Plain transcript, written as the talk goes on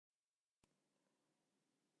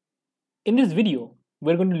In this video,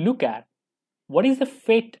 we're going to look at what is the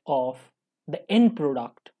fate of the end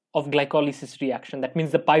product of glycolysis reaction, that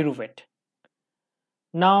means the pyruvate.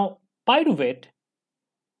 Now, pyruvate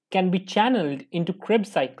can be channeled into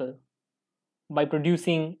Krebs cycle by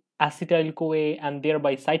producing acetyl-CoA and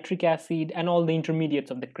thereby citric acid and all the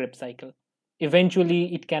intermediates of the Krebs cycle.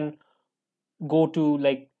 Eventually, it can go to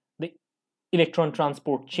like the electron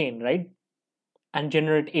transport chain, right? And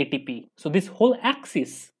generate ATP. So this whole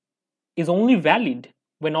axis is only valid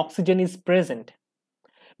when oxygen is present,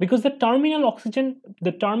 because the terminal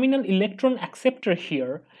electron acceptor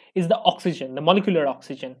here is the oxygen, the molecular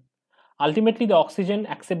oxygen. Ultimately, the oxygen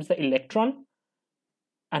accepts the electron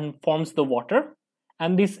and forms the water,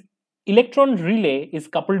 and this electron relay is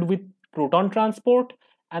coupled with proton transport,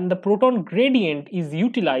 and the proton gradient is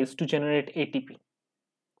utilized to generate ATP.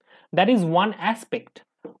 That is one aspect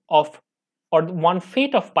of, or one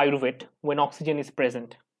fate of pyruvate when oxygen is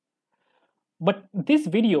present. But this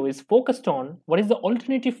video is focused on what is the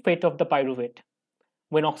alternative fate of the pyruvate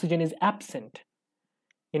when oxygen is absent.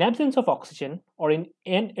 In absence of oxygen, or in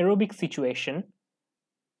anaerobic situation,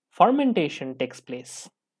 fermentation takes place.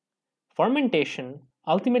 Fermentation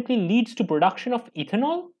ultimately leads to production of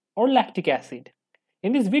ethanol or lactic acid.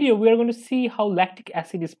 In this video, we are going to see how lactic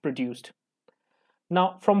acid is produced.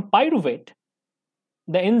 Now, from pyruvate,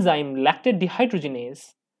 the enzyme Lactate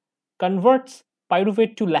Dehydrogenase converts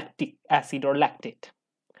pyruvate to lactic acid or lactate.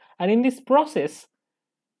 And in this process,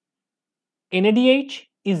 NADH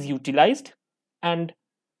is utilized and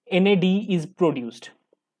NAD is produced,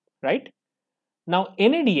 right? Now,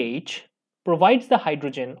 NADH provides the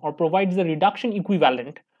hydrogen or provides the reduction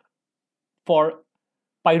equivalent for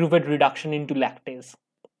pyruvate reduction into lactate.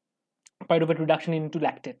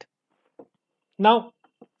 Now,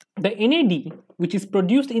 the NAD which is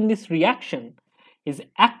produced in this reaction is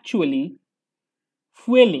actually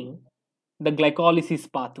fueling the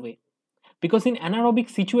glycolysis pathway, because in anaerobic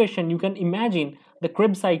situation you can imagine the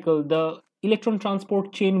Krebs cycle, the electron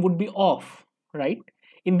transport chain would be off, right?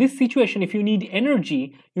 In this situation, if you need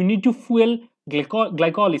energy, you need to fuel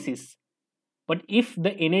glycolysis. But if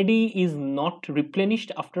the NAD is not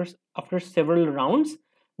replenished after several rounds,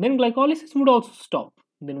 then glycolysis would also stop.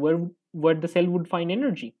 Then where the cell would find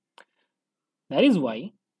energy? That is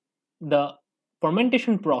why the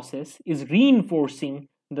fermentation process is reinforcing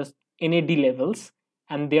the NAD levels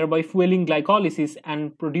and thereby fueling glycolysis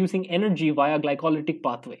and producing energy via glycolytic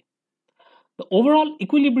pathway. The overall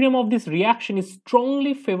equilibrium of this reaction is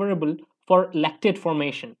strongly favorable for lactate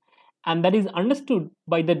formation, and that is understood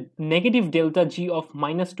by the negative delta G of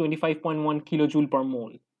minus 25.1 kilojoule per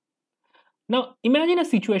mole. Now imagine a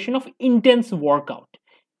situation of intense workout.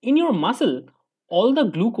 In your muscle, all the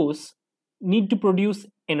glucose need to produce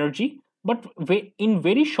energy, but in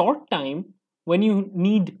very short time, when you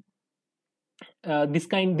need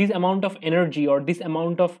this amount of energy or this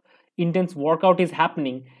amount of intense workout is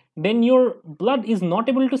happening, then your blood is not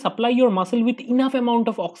able to supply your muscle with enough amount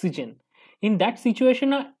of oxygen. In that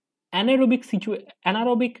situation, an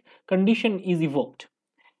anaerobic condition is evoked.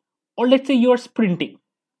 Or let's say you are sprinting.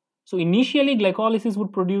 So initially glycolysis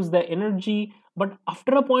would produce the energy, but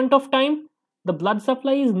after a point of time, the blood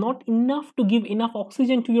supply is not enough to give enough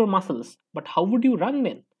oxygen to your muscles. But how would you run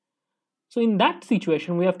then? So in that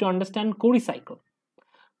situation, we have to understand Krebs cycle.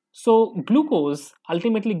 So glucose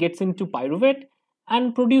ultimately gets into pyruvate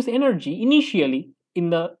and produce energy initially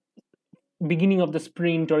in the beginning of the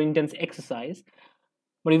sprint or intense exercise.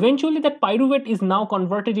 But eventually that pyruvate is now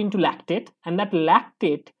converted into lactate, and that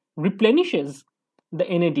lactate replenishes the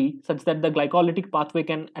NAD such that the glycolytic pathway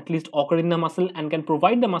can at least occur in the muscle and can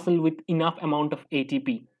provide the muscle with enough amount of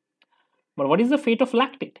ATP. But what is the fate of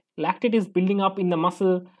lactate? Lactate is building up in the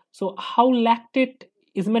muscle. So how lactate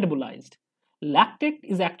is metabolized? Lactate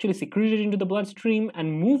is actually secreted into the bloodstream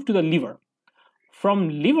and moved to the liver. From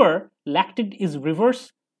liver, lactate is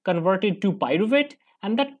reverse converted to pyruvate,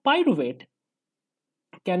 and that pyruvate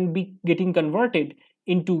can be getting converted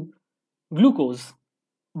into glucose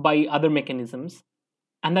by other mechanisms,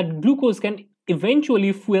 and that glucose can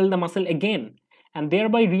eventually fuel the muscle again, and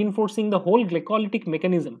thereby reinforcing the whole glycolytic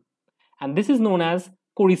mechanism. And this is known as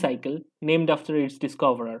Krebs cycle, named after its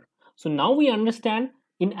discoverer. So now we understand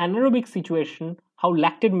in anaerobic situation how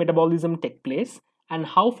lactate metabolism takes place and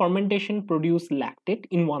how fermentation produce lactate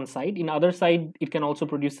in one side. In other side, it can also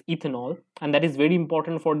produce ethanol, and that is very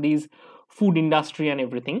important for these food industry and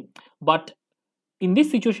everything. But in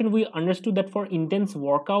this situation, we understood that for intense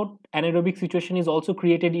workout, anaerobic situation is also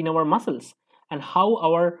created in our muscles, and how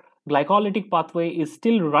our glycolytic pathway is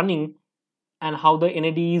still running and how the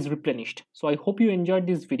NAD is replenished. So I hope you enjoyed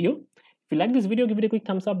this video. If you like this video, give it a quick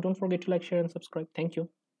thumbs up. Don't forget to like, share, and subscribe. Thank you.